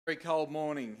Very cold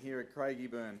morning here at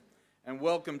Craigieburn, and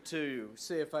welcome to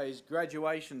CFA's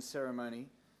graduation ceremony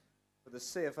for the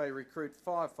CFA Recruit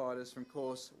Firefighters from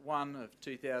Course 1 of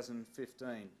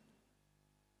 2015.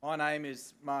 My name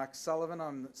is Mark Sullivan.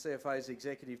 I'm CFA's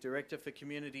Executive Director for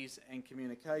Communities and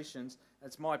Communications.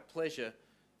 It's my pleasure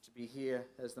to be here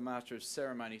as the Master of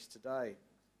Ceremonies today.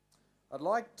 I'd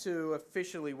like to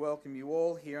officially welcome you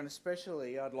all here, and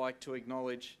especially I'd like to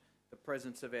acknowledge the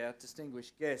presence of our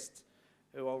distinguished guests,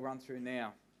 who I'll run through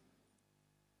now.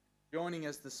 Joining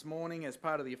us this morning as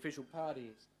part of the official party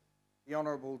is the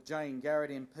Honourable Jane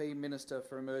Garrett MP, Minister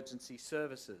for Emergency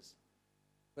Services,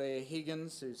 Claire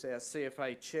Higgins, who's our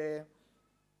CFA Chair,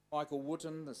 Michael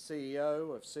Wooten, the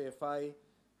CEO of CFA,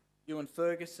 Ewan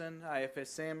Ferguson,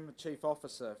 AFSM, Chief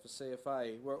Officer for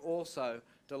CFA. We're also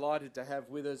delighted to have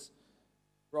with us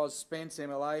Ros Spence,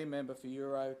 MLA, Member for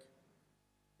Euroke,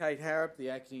 Kate Harrop, the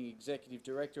Acting Executive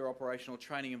Director, Operational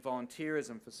Training and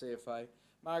Volunteerism for CFA,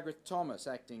 Margaret Thomas,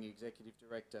 Acting Executive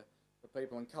Director for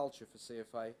People and Culture for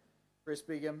CFA, Chris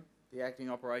Bigham, the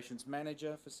Acting Operations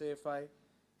Manager for CFA,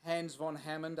 Hans von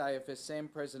Hammond,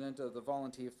 AFSM, President of the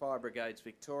Volunteer Fire Brigades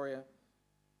Victoria,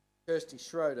 Kirsty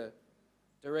Schroeder,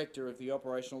 Director of the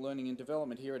Operational Learning and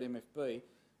Development here at MFB,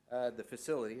 the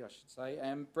facility I should say,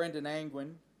 and Brendan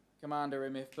Angwin, Commander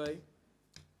MFB.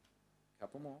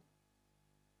 Couple more.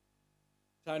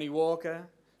 Tony Walker,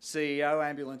 CEO,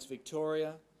 Ambulance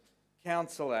Victoria,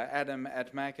 Councillor Adam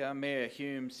Atmaka, Mayor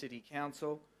Hume City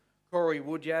Council, Corey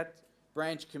Woodyat,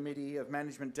 Branch Committee of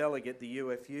Management Delegate, the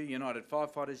UFU, United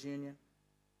Firefighters Union,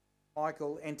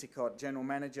 Michael Enticott, General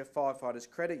Manager, Firefighters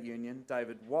Credit Union,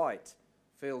 David White,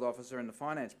 Field Officer and the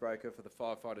Finance Broker for the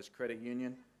Firefighters Credit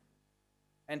Union,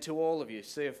 and to all of you,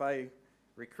 CFA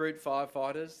Recruit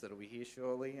Firefighters, that'll be here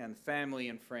shortly, and family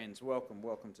and friends, welcome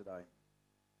today.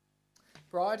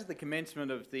 Prior to the commencement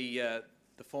of the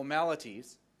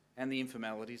formalities and the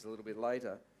informalities a little bit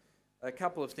later, a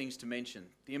couple of things to mention.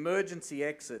 The emergency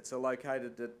exits are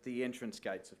located at the entrance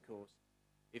gates, of course.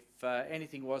 If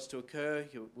anything was to occur,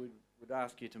 we would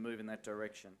ask you to move in that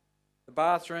direction. The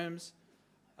bathrooms,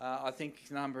 I think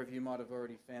a number of you might have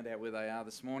already found out where they are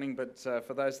this morning, but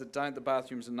for those that don't, the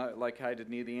bathrooms are located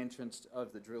near the entrance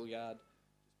of the drill yard,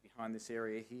 just behind this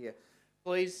area here.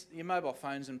 Please, your mobile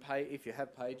phones and if you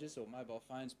have pages or mobile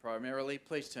phones primarily,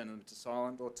 please turn them to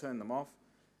silent or turn them off.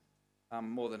 I'm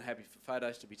more than happy for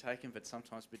photos to be taken, but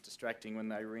sometimes a bit distracting when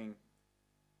they ring.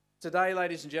 Today,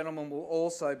 ladies and gentlemen, we'll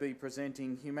also be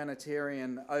presenting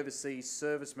humanitarian overseas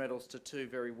service medals to two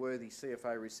very worthy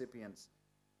CFA recipients.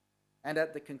 And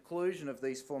at the conclusion of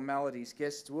these formalities,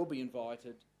 guests will be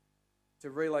invited to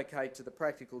relocate to the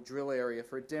practical drill area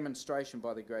for a demonstration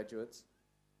by the graduates,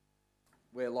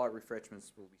 where light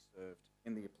refreshments will be served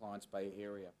in the Appliance Bay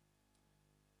area.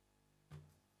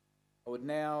 I would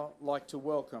now like to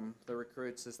welcome the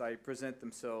recruits as they present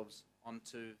themselves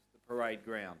onto the parade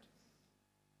ground.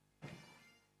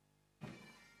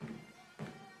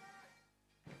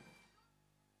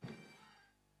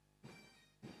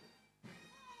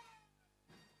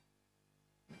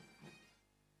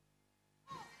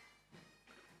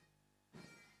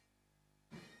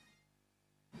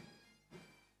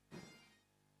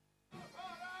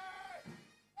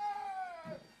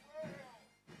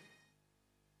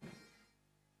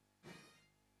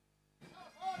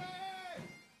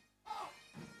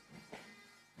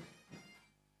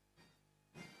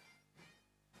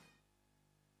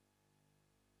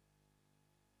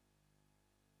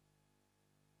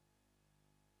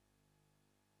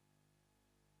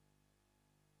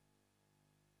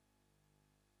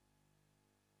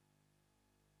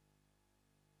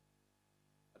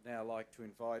 I'd now like to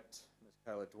invite Ms.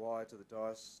 Kayla Dwyer to the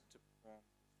dais to perform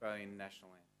the Australian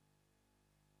National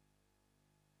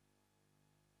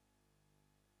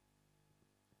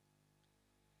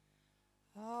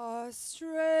Anthem.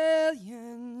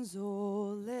 Australians,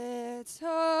 oh, let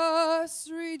us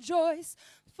rejoice,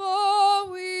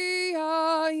 for we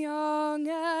are young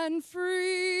and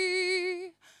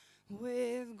free,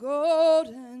 with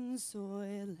golden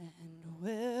soil and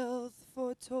wealth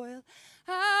for toil.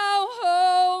 Our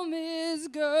home is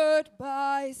girt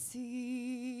by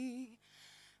sea.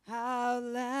 Our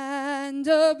land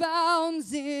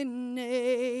abounds in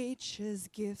nature's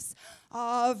gifts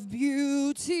of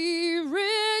beauty,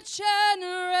 rich and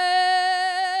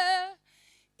rare.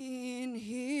 In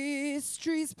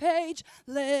history's page,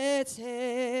 let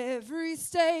every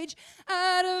stage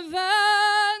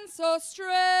advance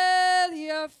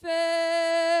Australia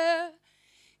fair.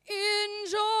 In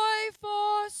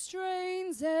joyful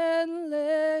strains and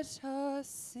let us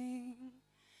sing.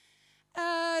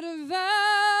 Advance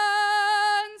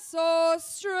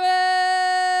Australia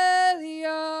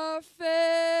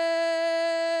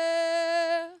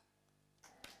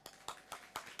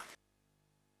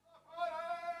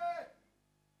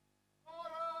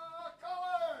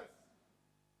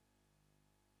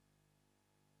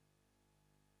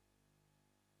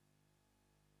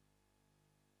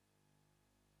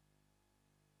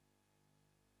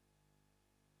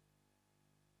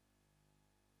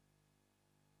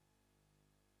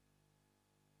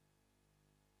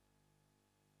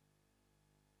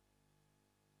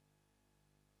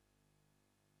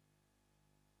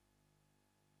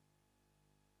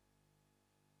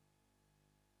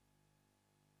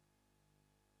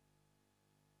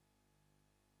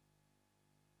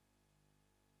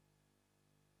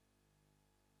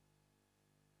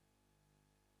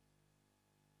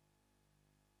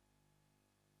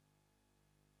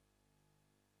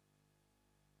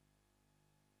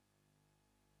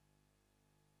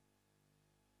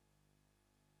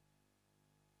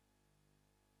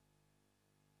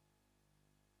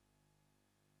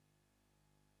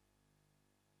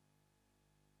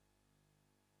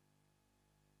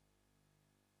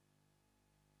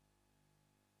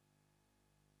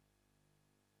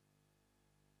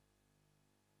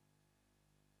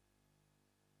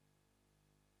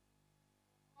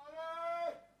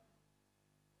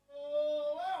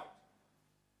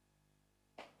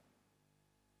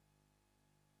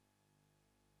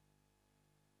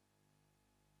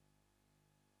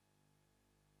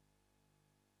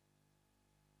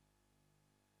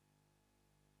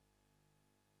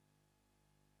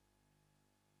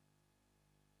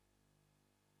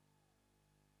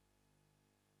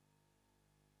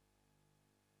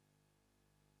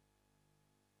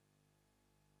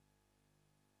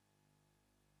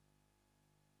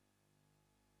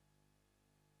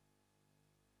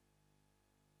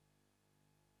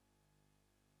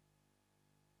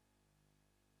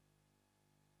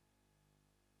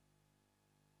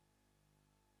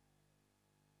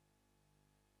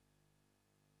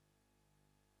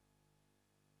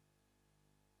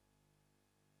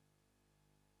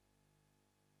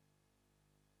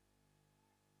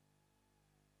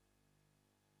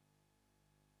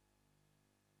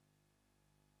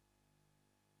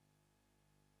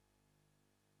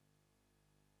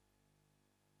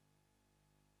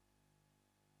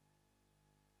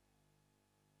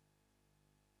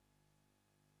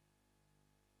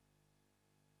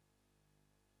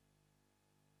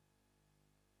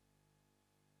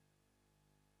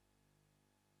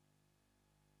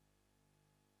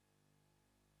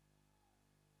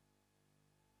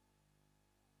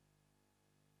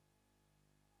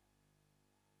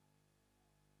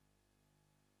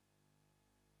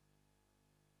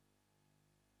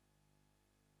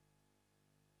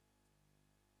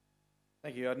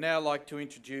Thank you. I'd now like to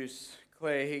introduce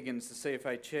Claire Higgins, the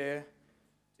CFA Chair,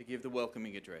 to give the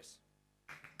welcoming address.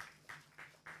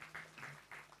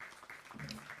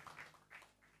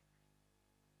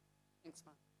 Thanks,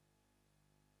 Mark.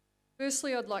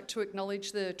 Firstly, I'd like to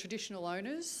acknowledge the traditional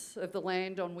owners of the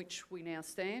land on which we now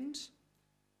stand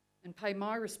and pay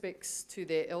my respects to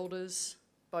their elders,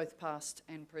 both past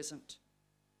and present.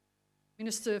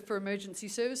 Minister for Emergency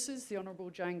Services, the Honourable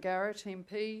Jane Garrett,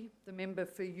 MP, the Member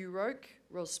for Euroke,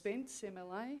 Ros Spence,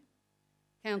 MLA,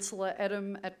 Councillor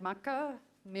Adam Atmaka,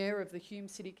 Mayor of the Hume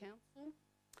City Council,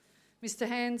 Mr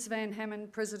Hans van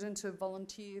Hammond, President of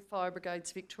Volunteer Fire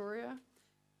Brigades Victoria,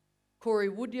 Corey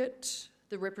Woodyett,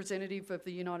 the representative of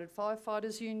the United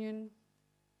Firefighters Union,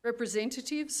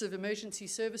 representatives of emergency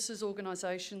services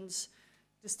organisations,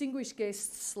 distinguished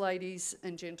guests, ladies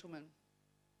and gentlemen.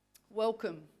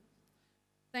 Welcome.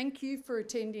 Thank you for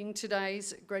attending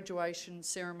today's graduation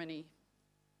ceremony.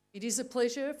 It is a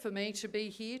pleasure for me to be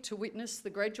here to witness the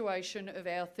graduation of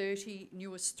our 30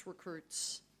 newest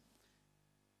recruits.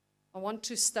 I want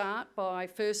to start by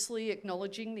firstly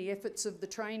acknowledging the efforts of the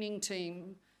training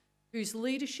team, whose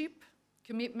leadership,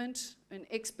 commitment and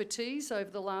expertise over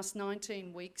the last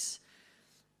 19 weeks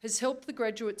has helped the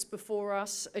graduates before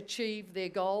us achieve their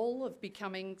goal of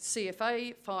becoming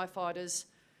CFA firefighters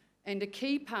and a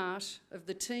key part of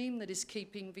the team that is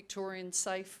keeping Victorians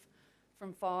safe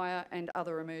from fire and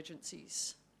other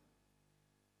emergencies.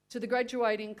 To the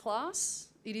graduating class,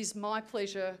 it is my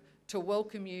pleasure to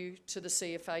welcome you to the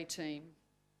CFA team.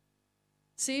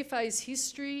 CFA's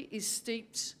history is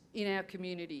steeped in our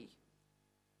community.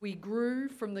 We grew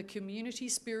from the community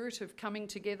spirit of coming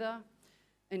together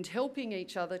and helping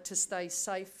each other to stay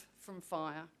safe from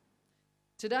fire.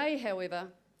 Today, however,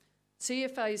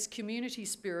 CFA's community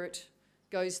spirit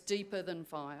goes deeper than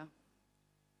fire.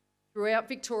 Throughout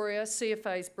Victoria,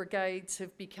 CFA's brigades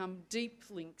have become deep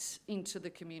links into the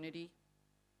community,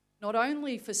 not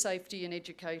only for safety and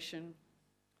education,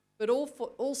 but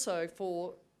also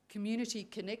for community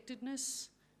connectedness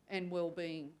and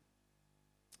well-being.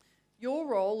 Your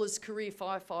role as career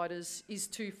firefighters is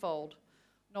twofold,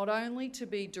 not only to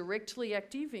be directly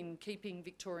active in keeping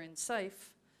Victorians safe,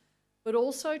 but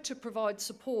also to provide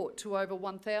support to over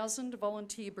 1,000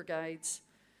 volunteer brigades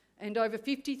and over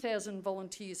 50,000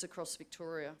 volunteers across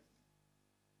Victoria.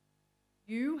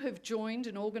 You have joined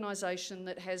an organisation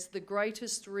that has the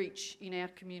greatest reach in our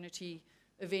community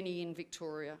of any in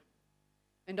Victoria,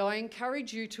 and I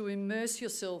encourage you to immerse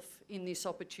yourself in this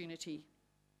opportunity.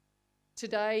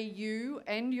 Today, you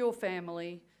and your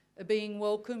family are being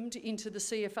welcomed into the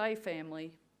CFA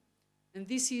family, and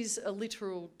this is a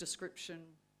literal description.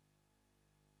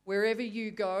 Wherever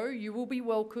you go, you will be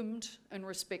welcomed and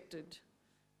respected.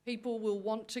 People will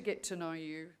want to get to know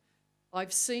you.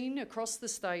 I've seen across the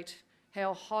state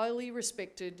how highly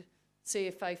respected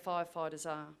CFA firefighters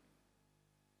are.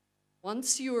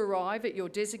 Once you arrive at your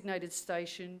designated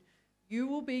station, you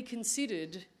will be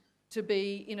considered to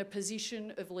be in a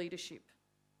position of leadership.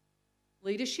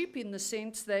 Leadership in the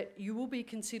sense that you will be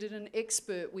considered an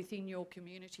expert within your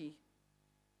community,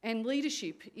 and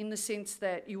leadership in the sense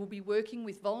that you will be working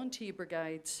with volunteer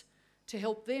brigades to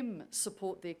help them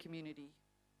support their community.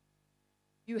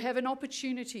 You have an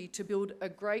opportunity to build a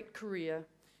great career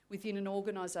within an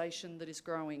organisation that is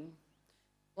growing.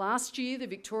 Last year, the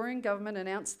Victorian Government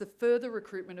announced the further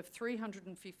recruitment of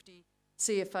 350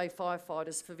 CFA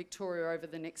firefighters for Victoria over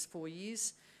the next 4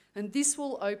 years, and this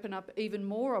will open up even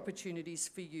more opportunities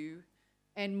for you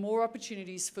and more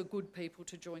opportunities for good people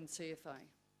to join CFA.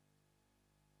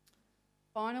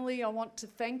 Finally, I want to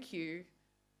thank you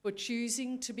for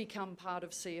choosing to become part of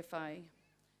CFA.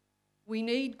 We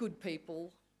need good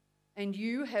people, and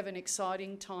you have an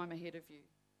exciting time ahead of you.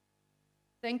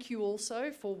 Thank you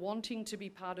also for wanting to be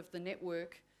part of the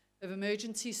network of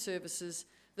emergency services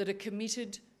that are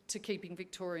committed to keeping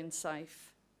Victorians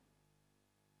safe.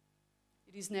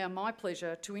 It is now my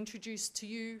pleasure to introduce to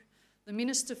you the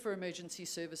Minister for Emergency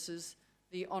Services,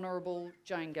 the Honourable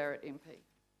Jane Garrett MP.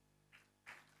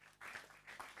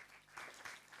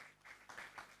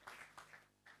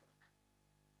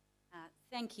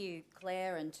 Thank you,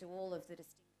 Claire, and to all of the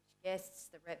distinguished guests,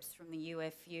 the reps from the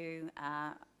UFU.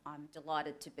 I'm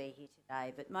delighted to be here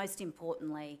today, but most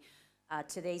importantly,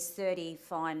 to these 30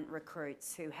 fine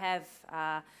recruits who have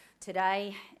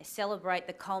today celebrate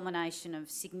the culmination of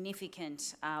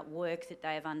significant work that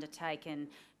they have undertaken,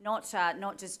 not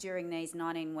just during these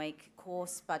 19-week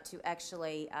course, but to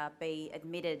actually be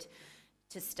admitted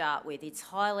to start with. It's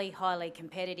highly, highly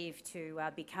competitive to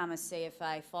become a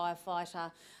CFA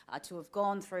firefighter, to have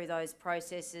gone through those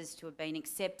processes, to have been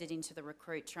accepted into the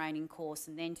recruit training course,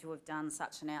 and then to have done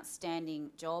such an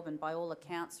outstanding job. And by all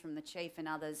accounts from the Chief and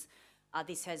others,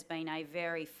 this has been a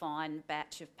very fine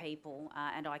batch of people,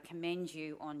 and I commend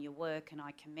you on your work, and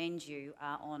I commend you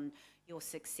on your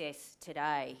success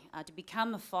today. To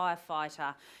become a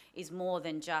firefighter is more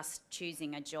than just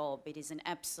choosing a job. It is an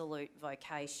absolute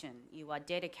vocation. You are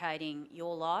dedicating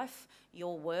your life,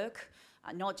 your work,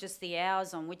 not just the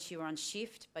hours on which you're on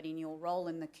shift, but in your role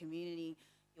in the community.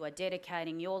 You are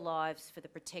dedicating your lives for the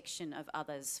protection of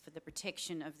others, for the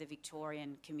protection of the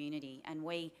Victorian community, and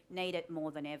we need it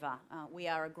more than ever. We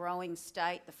are a growing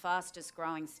state, the fastest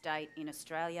growing state in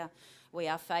Australia. We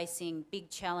are facing big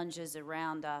challenges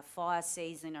around fire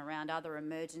season, around other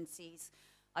emergencies.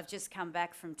 I've just come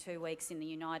back from 2 weeks in the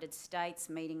United States,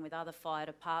 meeting with other fire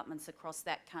departments across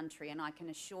that country, and I can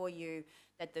assure you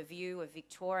that the view of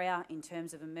Victoria in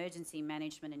terms of emergency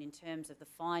management and in terms of the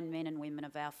fine men and women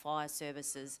of our fire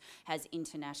services has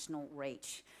international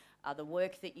reach. The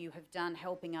work that you have done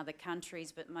helping other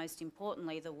countries, but most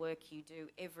importantly, the work you do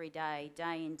every day,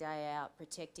 day in, day out,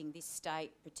 protecting this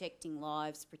state, protecting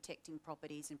lives, protecting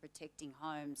properties and protecting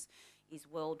homes is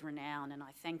world renowned, and I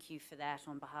thank you for that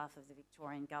on behalf of the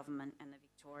Victorian Government and the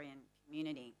Victorian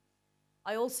community.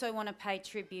 I also want to pay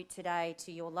tribute today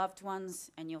to your loved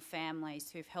ones and your families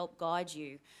who've helped guide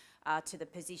you to the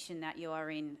position that you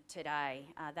are in today.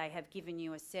 They have given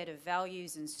you a set of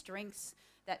values and strengths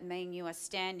that mean you are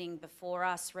standing before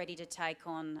us ready to take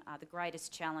on the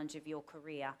greatest challenge of your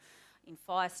career. In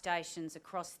fire stations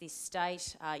across this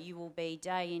state, you will be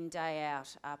day in, day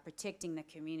out, protecting the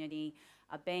community,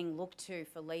 being looked to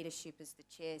for leadership, as the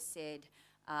Chair said,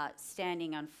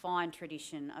 standing on fine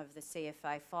tradition of the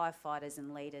CFA firefighters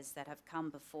and leaders that have come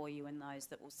before you and those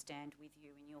that will stand with you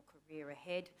in your career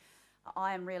ahead.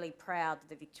 I am really proud that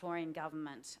the Victorian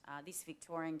Government, this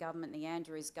Victorian Government, the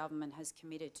Andrews Government, has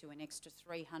committed to an extra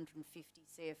 350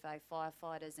 CFA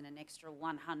firefighters and an extra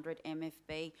 100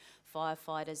 MFB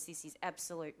firefighters. This is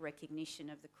absolute recognition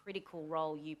of the critical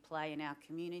role you play in our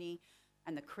community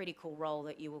and the critical role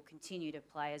that you will continue to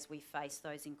play as we face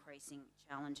those increasing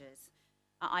challenges.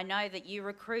 I know that you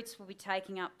recruits will be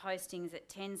taking up postings at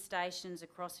 10 stations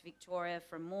across Victoria,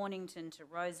 from Mornington to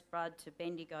Rosebud to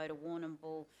Bendigo to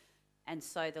Warrnambool, and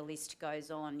so the list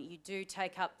goes on. You do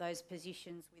take up those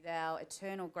positions with our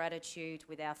eternal gratitude,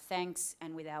 with our thanks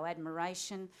and with our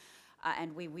admiration,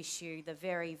 and we wish you the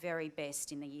very, very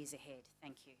best in the years ahead.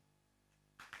 Thank you.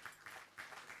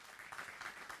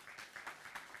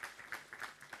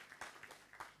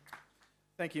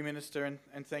 Thank you, Minister,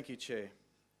 and thank you, Chair.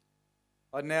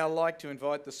 I'd now like to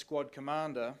invite the squad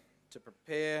commander to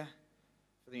prepare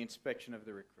for the inspection of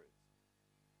the recruits.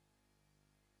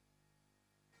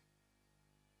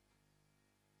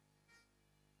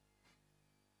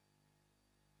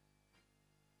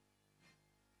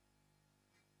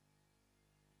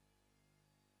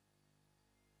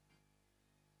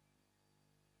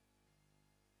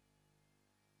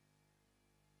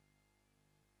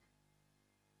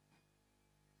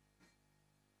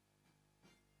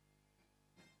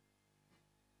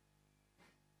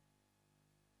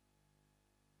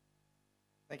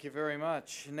 Thank you very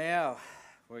much. Now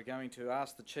we're going to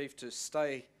ask the Chief to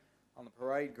stay on the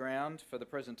parade ground for the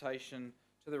presentation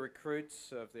to the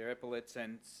recruits of their epaulets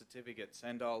and certificates.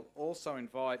 And I'll also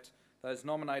invite those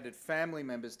nominated family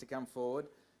members to come forward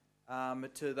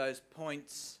to those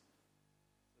points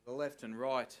to the left and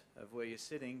right of where you're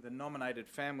sitting, the nominated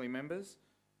family members,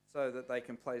 so that they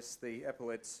can place the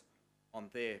epaulets on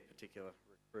their particular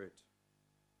recruit.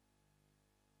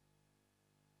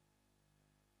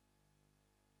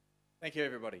 Thank you,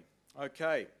 everybody.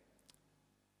 Okay.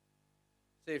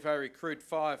 CFA recruit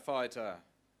firefighter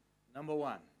number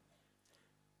 1,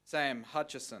 Sam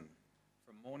Hutchison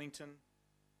from Mornington,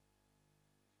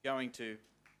 going to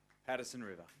Patterson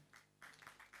River.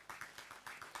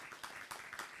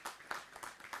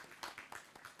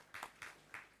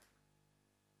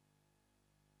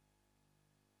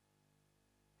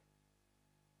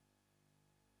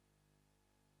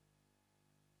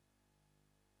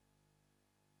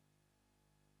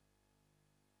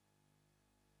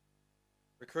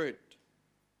 Recruit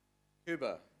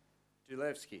Kuba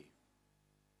Dulevsky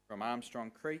from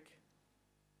Armstrong Creek,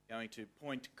 going to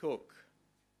Point Cook.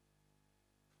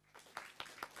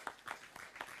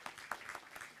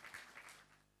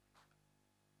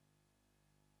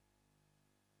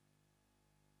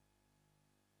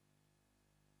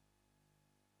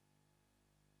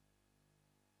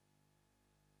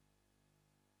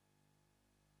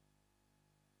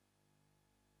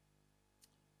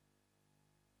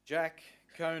 Jack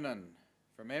Conan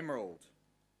from Emerald,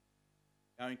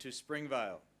 going to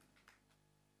Springvale.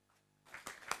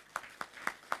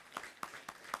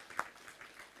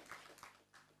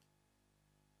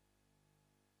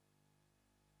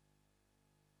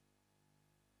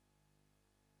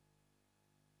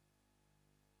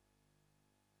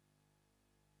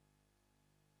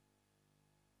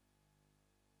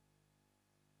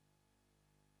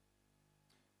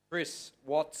 Chris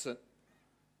Watson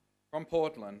from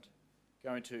Portland,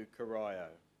 going to Corio.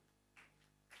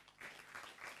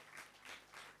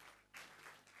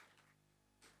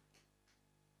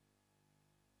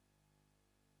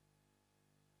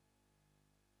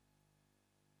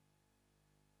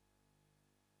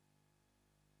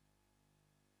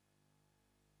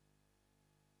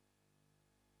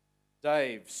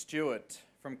 Dave Stewart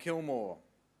from Kilmore,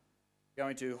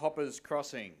 going to Hoppers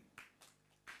Crossing.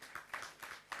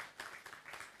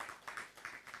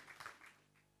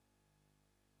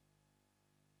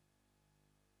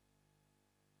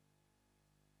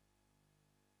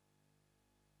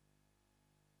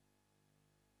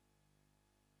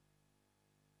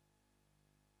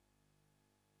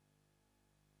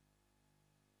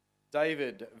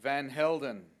 David Van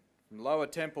Helden from Lower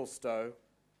Templestowe,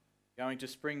 going to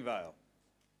Springvale.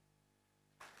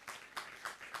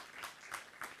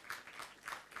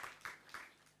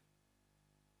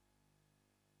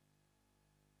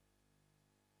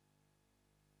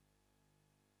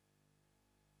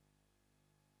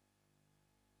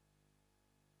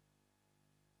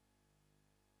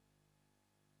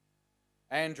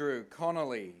 Andrew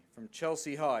Connolly from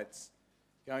Chelsea Heights,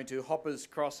 going to Hoppers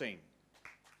Crossing.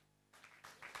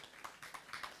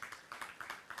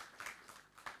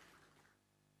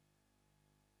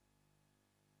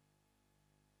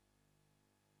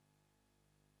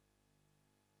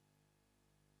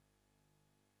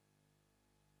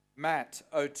 Matt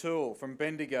O'Toole from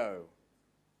Bendigo,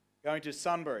 going to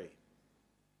Sunbury.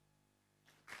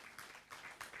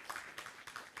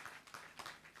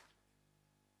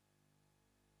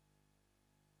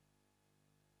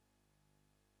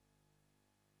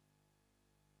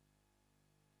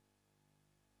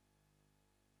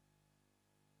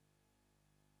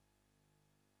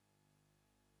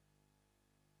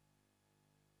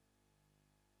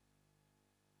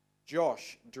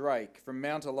 Josh Drake from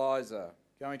Mount Eliza,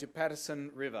 going to Patterson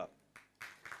River.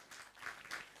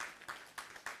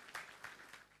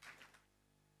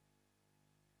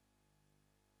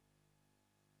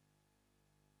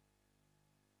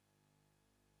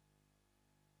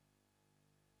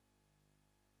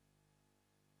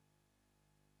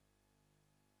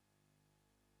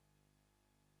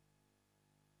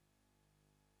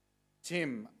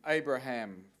 Tim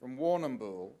Abraham from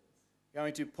Warrnambool,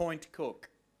 going to Point Cook.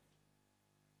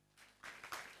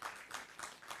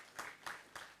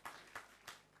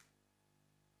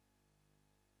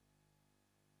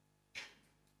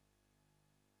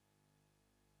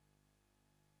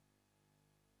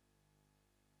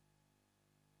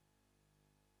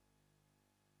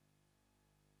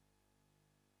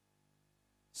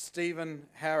 Stephen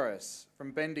Harris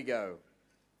from Bendigo,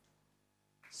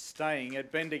 staying at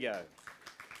Bendigo.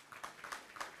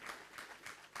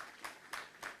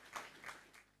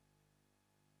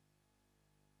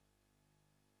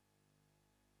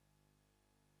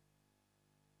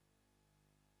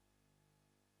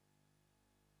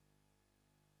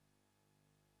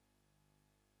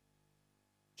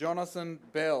 Jonathan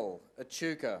Bell,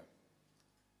 Echuca,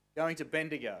 going to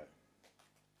Bendigo.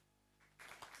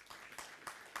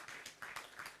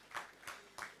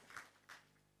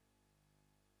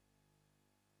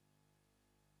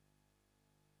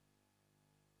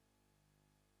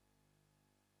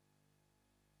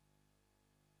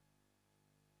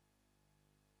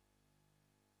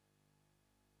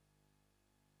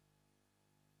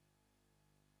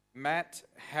 Matt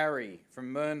Harry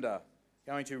from Mernda,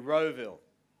 going to Rowville.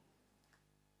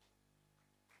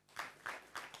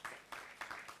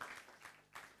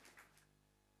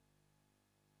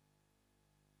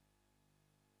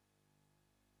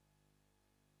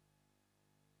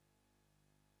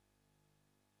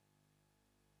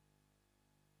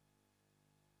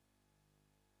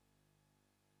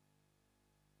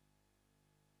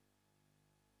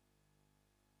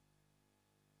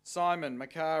 Simon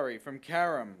Macari from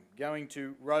Carrum, going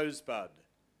to Rosebud.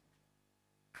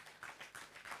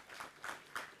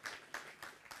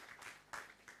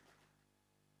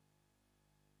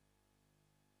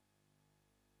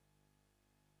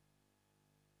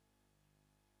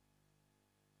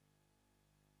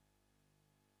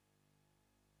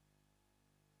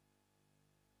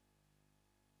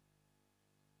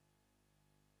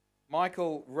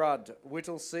 Michael Rudd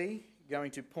Whittlesea,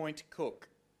 going to Point Cook.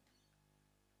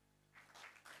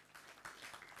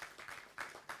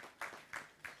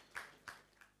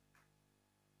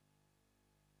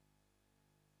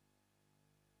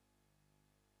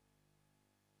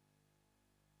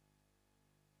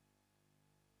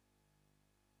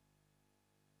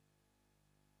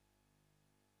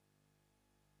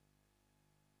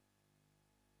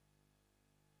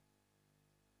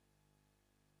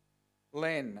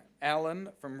 Len Allen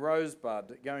from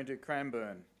Rosebud, going to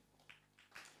Cranbourne.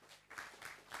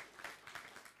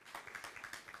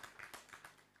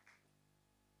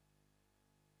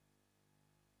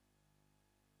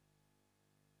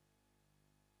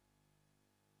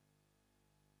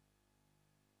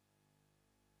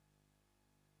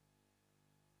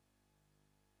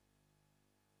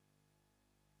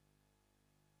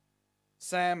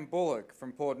 Sam Bullock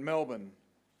from Port Melbourne,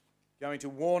 going to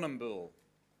Warrnambool.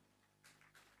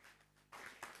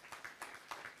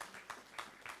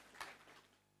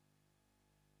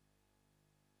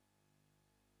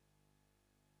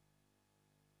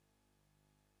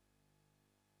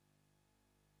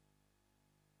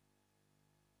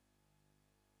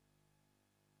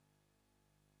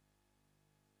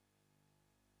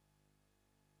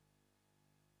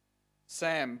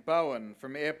 Sam Bowen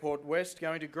from Airport West,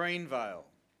 going to Greenvale.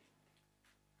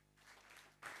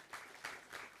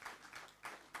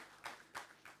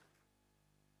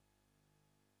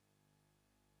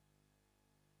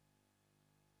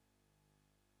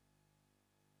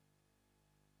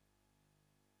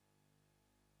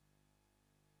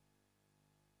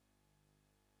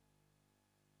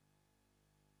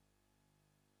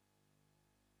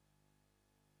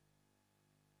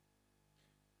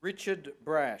 Richard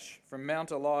Brash from Mount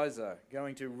Eliza,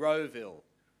 going to Rowville.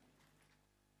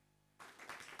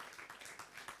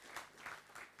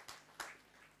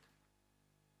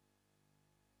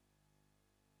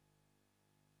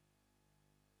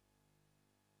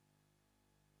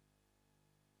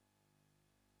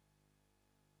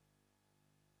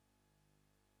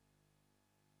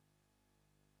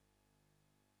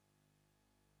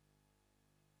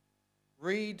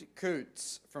 Reed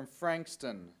Coots from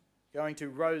Frankston, going to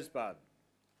Rosebud.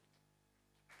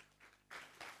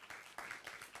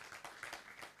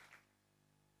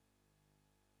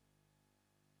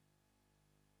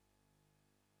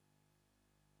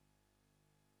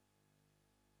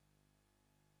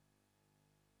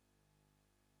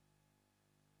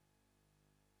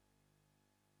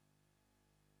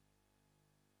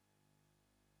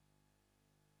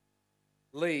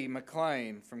 Lee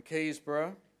McLean from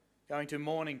Keysborough, going to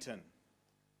Mornington.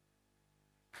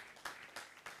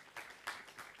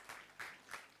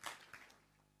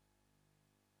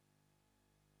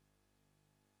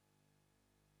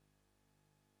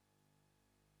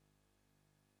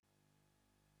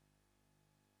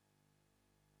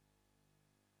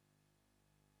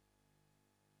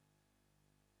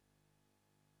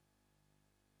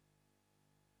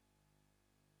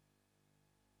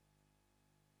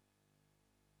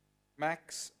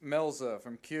 Max Melzer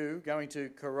from Kew, going to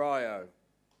Corio.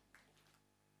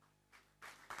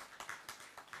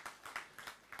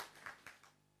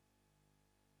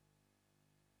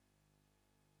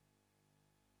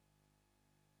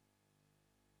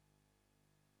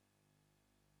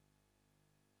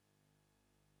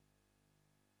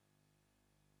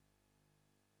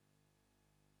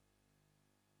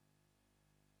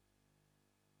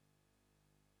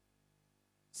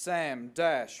 Sam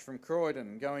Dash from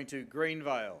Croydon, going to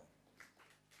Greenvale.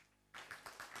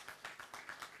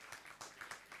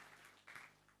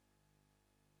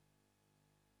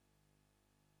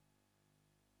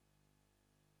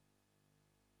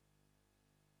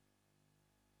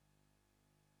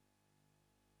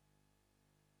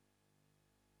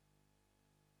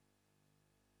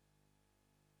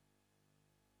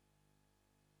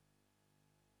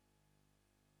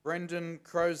 Brendan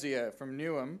Crozier from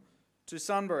Newham, to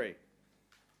Sunbury.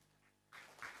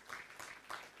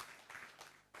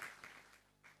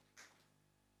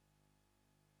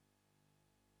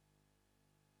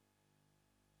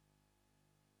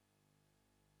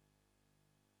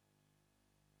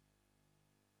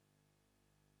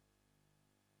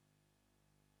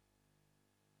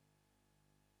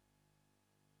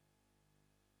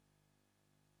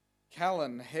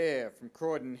 Callan Hare from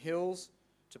Croydon Hills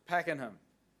to Pakenham.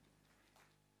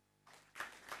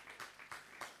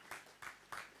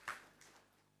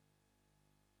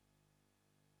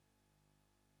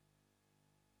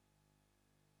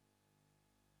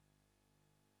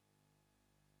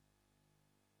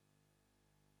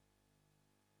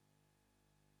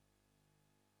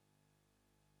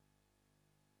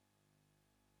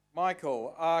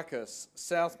 Michael Arcus,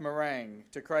 South Morang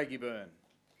to Craigieburn.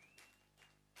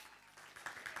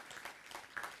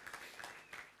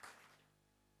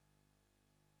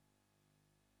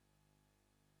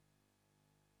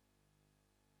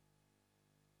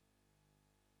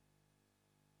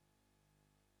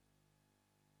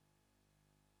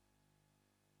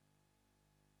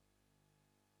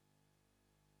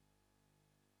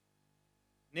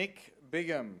 Nick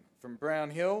Bigham from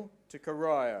Brown Hill to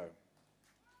Corio.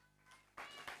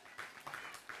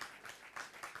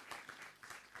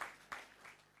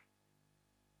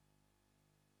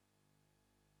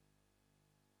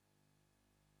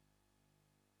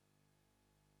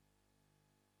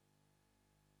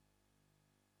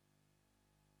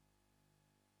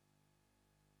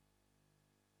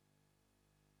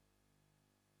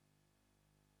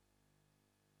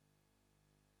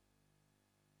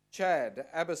 Chad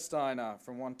Abersteiner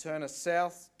from Wanturna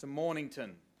South to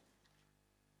Mornington.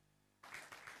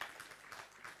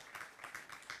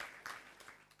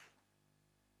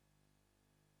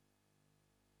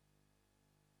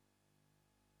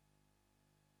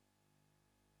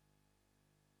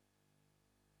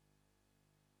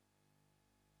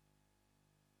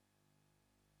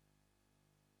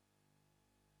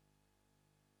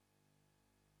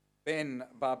 Ben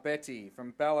Barbetti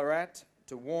from Ballarat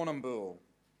to Warrnambool.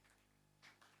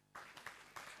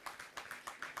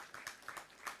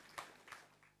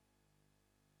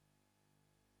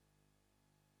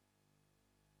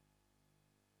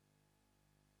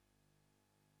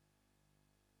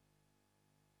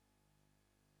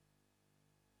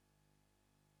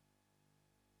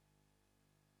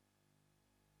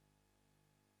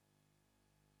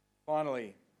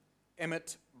 Finally,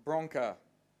 Emmett Bronca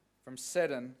from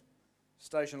Seddon,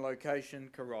 station location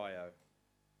Corio.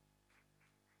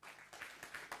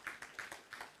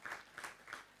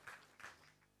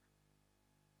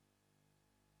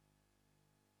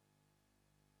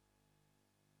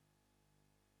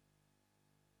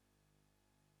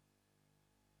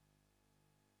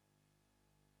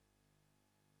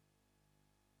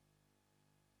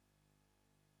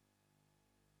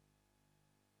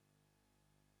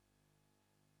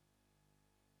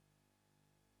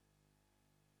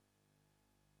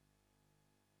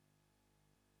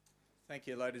 Thank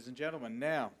you, ladies and gentlemen.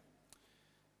 Now,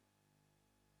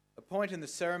 a point in the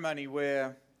ceremony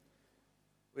where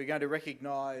we're going to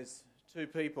recognise two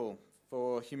people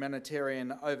for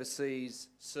humanitarian overseas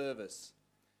service.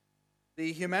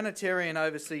 The Humanitarian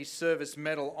Overseas Service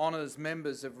Medal honours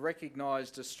members of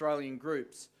recognised Australian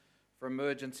groups for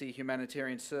emergency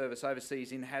humanitarian service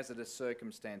overseas in hazardous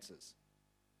circumstances.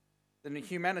 The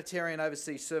Humanitarian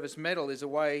Overseas Service Medal is a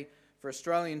way for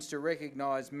Australians to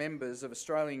recognise members of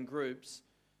Australian groups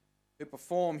who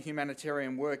perform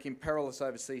humanitarian work in perilous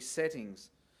overseas settings.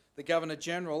 The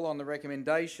Governor-General, on the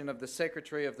recommendation of the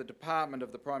Secretary of the Department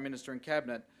of the Prime Minister and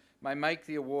Cabinet, may make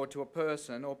the award to a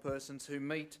person or persons who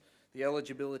meet the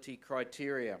eligibility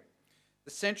criteria.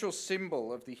 The central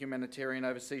symbol of the Humanitarian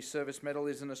Overseas Service Medal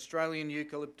is an Australian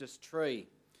eucalyptus tree.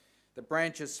 The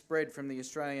branches spread from the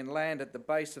Australian land at the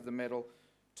base of the medal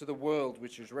to the world,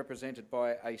 which is represented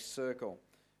by a circle.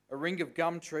 A ring of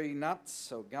gum tree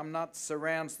nuts, or gum nuts,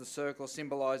 surrounds the circle,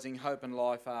 symbolising hope and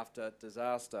life after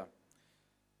disaster.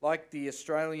 Like the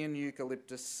Australian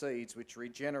eucalyptus seeds, which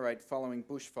regenerate following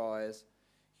bushfires,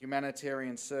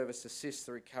 humanitarian service assists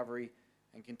the recovery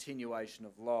and continuation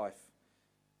of life.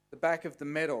 The back of the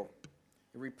medal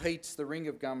repeats the ring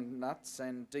of gum nuts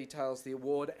and details the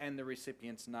award and the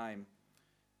recipient's name.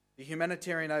 The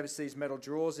Humanitarian Overseas Medal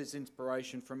draws its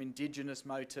inspiration from Indigenous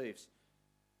motifs.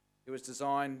 It was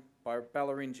designed by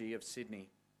Ballaringi of Sydney.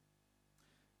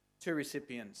 Two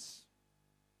recipients.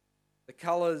 The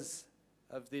colours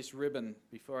of this ribbon,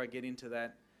 before I get into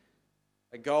that,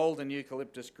 are gold and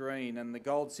eucalyptus green, and the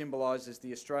gold symbolises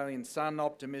the Australian sun,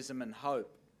 optimism and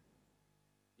hope.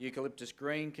 Eucalyptus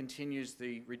green continues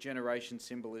the regeneration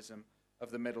symbolism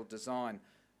of the medal design.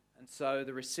 And so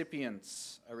the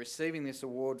recipients are receiving this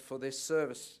award for their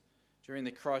service during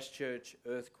the Christchurch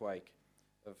earthquake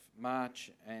of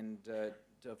March and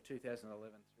of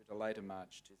 2011 through to later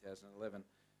March 2011.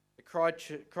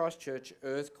 The Christchurch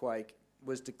earthquake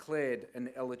was declared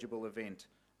an eligible event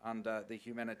under the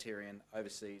Humanitarian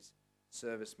Overseas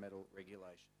Service Medal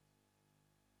regulation.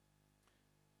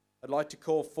 I'd like to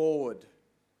call forward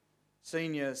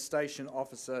Senior Station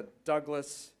Officer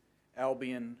Douglas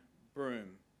Albion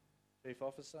Broome. Chief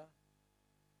Officer.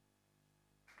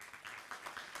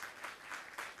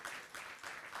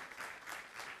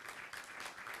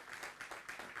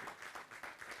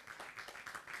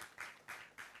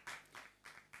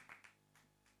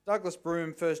 Douglas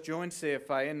Broome first joined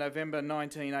CFA in November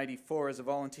 1984 as a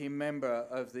volunteer member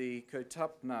of the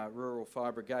Cootupna Rural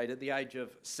Fire Brigade at the age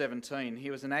of 17.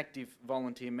 He was an active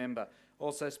volunteer member,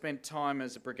 also spent time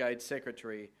as a brigade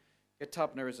secretary.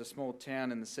 Cootupna is a small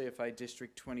town in the CFA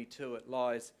District 22. It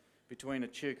lies between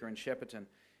Echuca and Shepparton.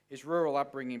 His rural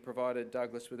upbringing provided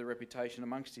Douglas with a reputation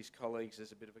amongst his colleagues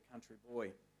as a bit of a country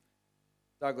boy.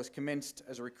 Douglas commenced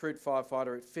as a recruit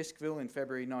firefighter at Fiskville in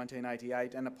February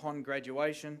 1988, and upon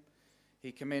graduation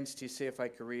he commenced his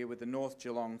CFA career with the North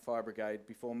Geelong Fire Brigade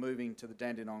before moving to the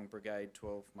Dandenong Brigade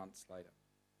 12 months later.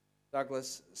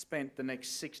 Douglas spent the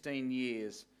next 16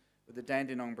 years with the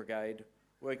Dandenong Brigade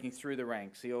working through the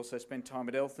ranks. He also spent time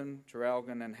at Eltham,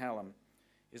 Traralgon and Hallam.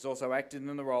 He has also acted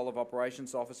in the role of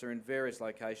Operations Officer in various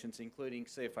locations, including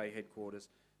CFA headquarters,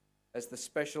 as the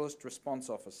Specialist Response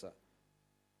Officer.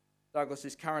 Douglas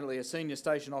is currently a Senior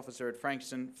Station Officer at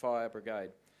Frankston Fire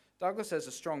Brigade. Douglas has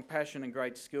a strong passion and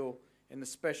great skill in the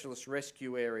specialist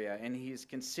rescue area, and he is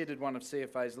considered one of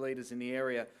CFA's leaders in the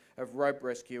area of rope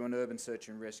rescue and urban search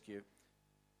and rescue.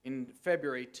 In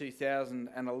February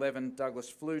 2011, Douglas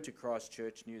flew to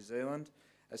Christchurch, New Zealand,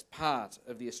 as part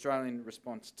of the Australian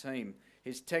response team.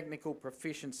 His technical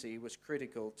proficiency was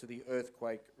critical to the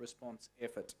earthquake response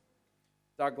effort.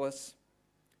 Douglas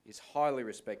is highly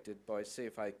respected by his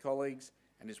CFA colleagues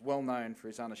and is well known for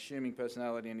his unassuming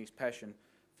personality and his passion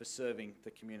for serving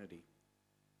the community.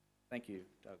 Thank you,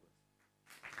 Douglas.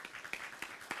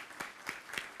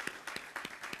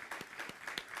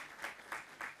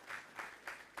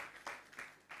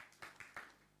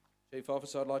 Chief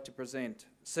Officer, I'd like to present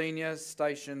Senior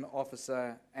Station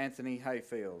Officer Anthony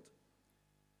Hayfield.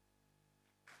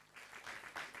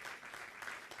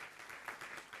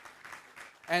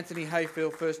 Anthony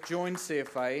Hayfield first joined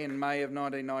CFA in May of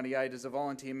 1998 as a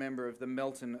volunteer member of the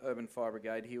Melton Urban Fire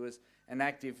Brigade. He was an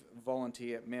active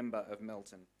volunteer member of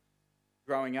Melton.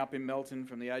 Growing up in Melton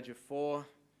from the age of 4,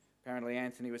 apparently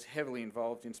Anthony was heavily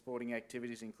involved in sporting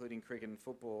activities including cricket and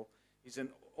football. He's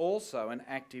also an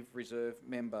active reserve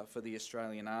member for the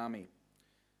Australian Army.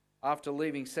 After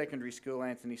leaving secondary school,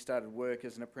 Anthony started work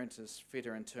as an apprentice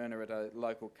fitter and turner at a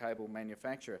local cable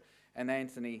manufacturer, and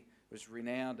Anthony was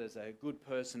renowned as a good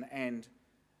person and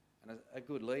a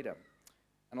good leader.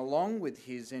 And along with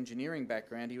his engineering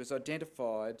background, he was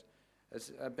identified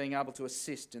as being able to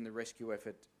assist in the rescue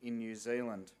effort in New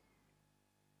Zealand.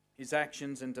 His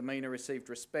actions and demeanour received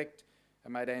respect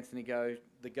and made Anthony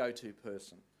the go-to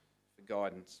person for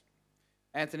guidance.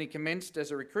 Anthony commenced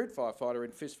as a recruit firefighter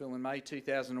in Fiskville in May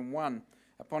 2001.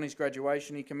 Upon his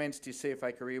graduation, he commenced his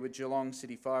CFA career with Geelong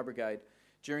City Fire Brigade.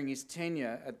 During his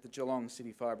tenure at the Geelong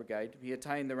City Fire Brigade, he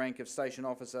attained the rank of Station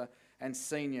Officer and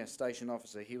Senior Station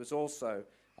Officer. He was also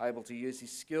able to use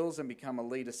his skills and become a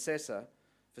lead assessor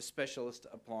for specialist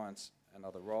appliance and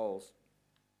other roles.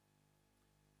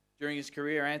 During his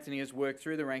career, Anthony has worked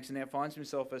through the ranks and now finds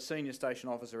himself a Senior Station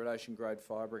Officer at Ocean Grove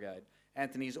Fire Brigade.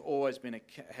 Anthony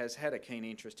has had a keen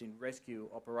interest in rescue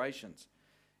operations,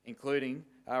 including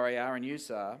RAR and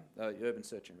USAR, Urban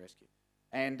Search and Rescue,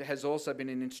 and has also been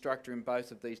an instructor in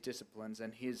both of these disciplines,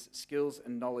 and his skills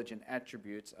and knowledge and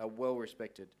attributes are well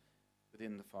respected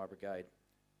within the Fire Brigade.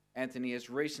 Anthony has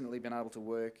recently been able to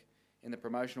work in the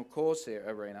promotional course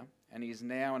arena, and he is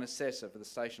now an assessor for the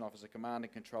Station Officer Command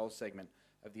and Control segment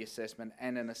of the assessment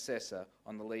and an assessor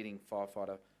on the leading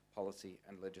firefighter policy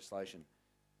and legislation.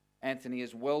 Anthony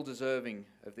is well deserving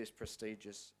of this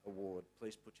prestigious award.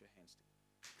 Please put your hands together.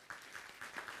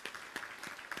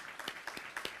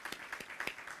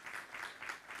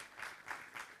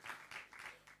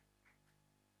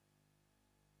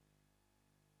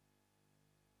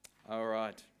 All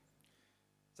right.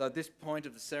 So at this point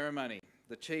of the ceremony,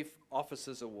 the Chief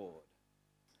Officer's Award.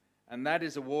 And that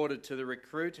is awarded to the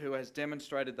recruit who has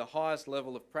demonstrated the highest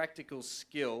level of practical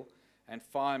skill and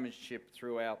firemanship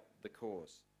throughout the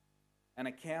course. An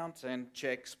account and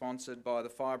cheque sponsored by the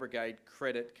Fire Brigade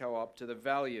Credit Co-op to the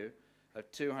value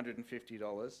of $250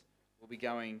 will be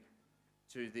going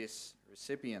to this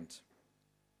recipient.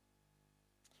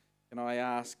 Can I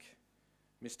ask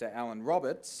Mr. Alan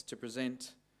Roberts to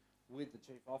present with the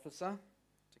Chief Officer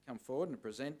to come forward and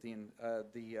present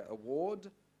the award.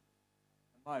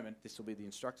 At the moment, this will be the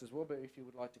Instructor's Award, but if you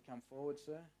would like to come forward,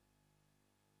 sir.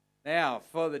 Now,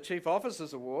 for the Chief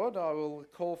Officer's Award, I will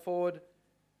call forward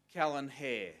Callan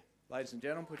Hare. Ladies and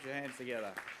gentlemen, put your hands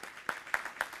together.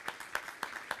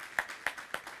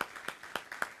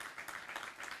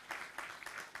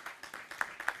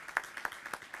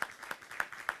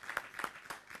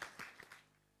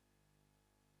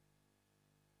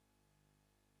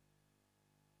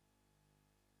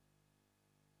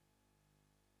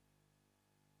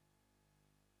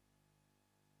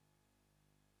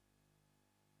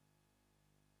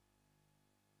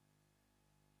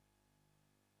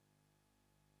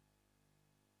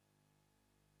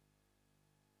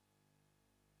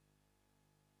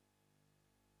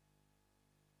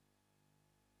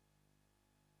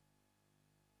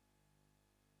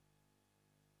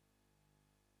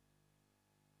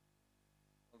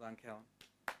 Well done, Callum.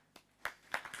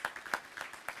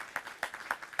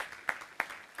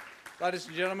 Ladies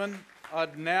and gentlemen,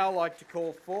 I'd now like to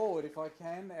call forward, if I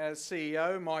can, our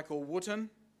CEO, Michael Wooten,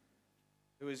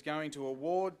 who is going to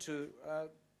award to the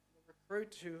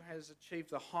recruit who has achieved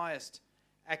the highest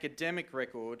academic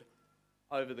record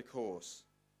over the course.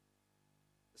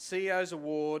 The CEO's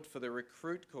award for the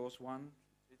Recruit Course 1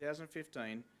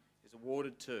 2015 is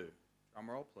awarded to,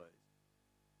 drumroll please,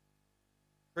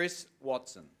 Chris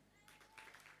Watson.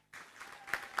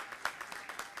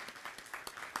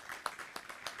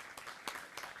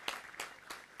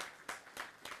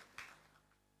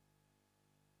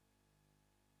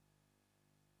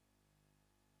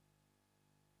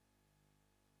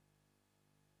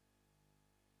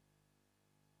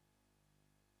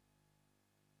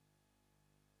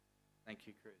 Thank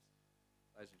you, Chris.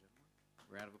 Ladies and gentlemen,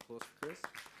 round of applause for Chris.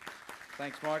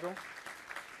 Thanks, Michael.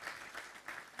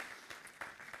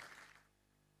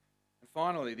 And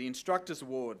finally, the Instructors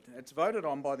Award. It's voted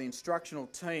on by the instructional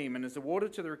team and is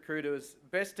awarded to the recruiter who has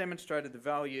best demonstrated the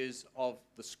values of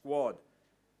the squad.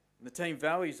 And the team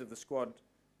values of the squad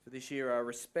for this year are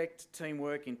respect,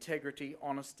 teamwork, integrity,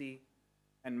 honesty,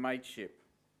 and mateship.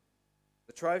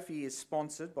 The trophy is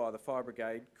sponsored by the Fire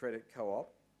Brigade Credit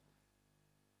Co-op.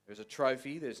 There's a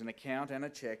trophy, there's an account and a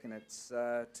cheque, and it's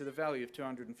to the value of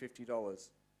 $250.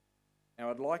 Now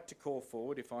I'd like to call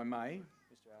forward, if I may,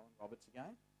 Mr. Alan Roberts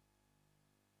again,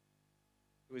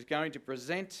 who is going to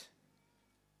present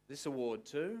this award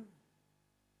to,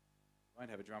 won't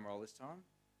have a drum roll this time,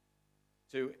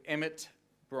 to Emmett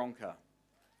Bronca.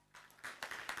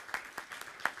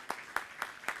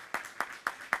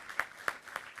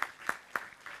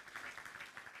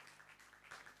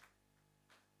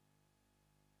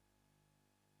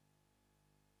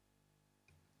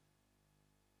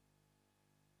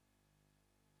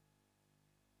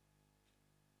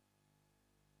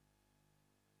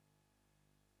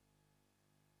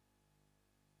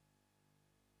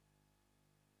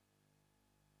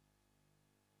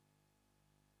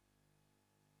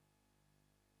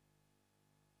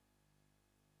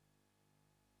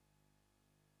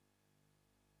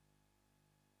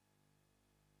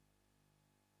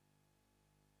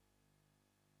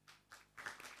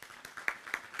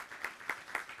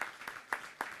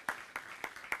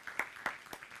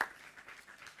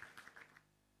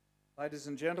 Ladies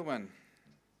and gentlemen,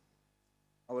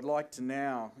 I would like to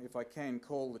now, if I can,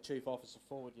 call the Chief Officer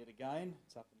forward yet again.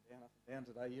 It's up and down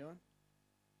today, Ewan.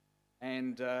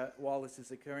 And while this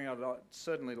is occurring, I'd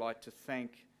certainly like to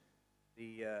thank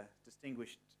the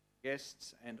distinguished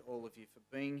guests and all of you for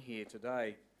being here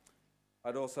today.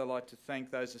 I'd also like to thank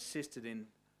those assisted in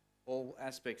all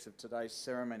aspects of today's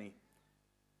ceremony.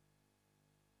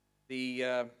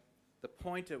 The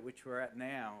point at which we're at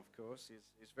now, of course,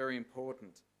 is very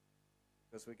important,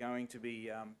 because we're going to be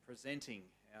presenting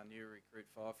our new recruit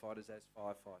firefighters as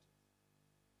firefighters.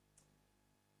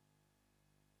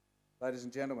 Ladies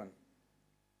and gentlemen,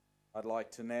 I'd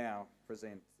like to now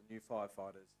present the new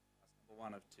firefighters, class number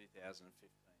 1 of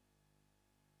 2015.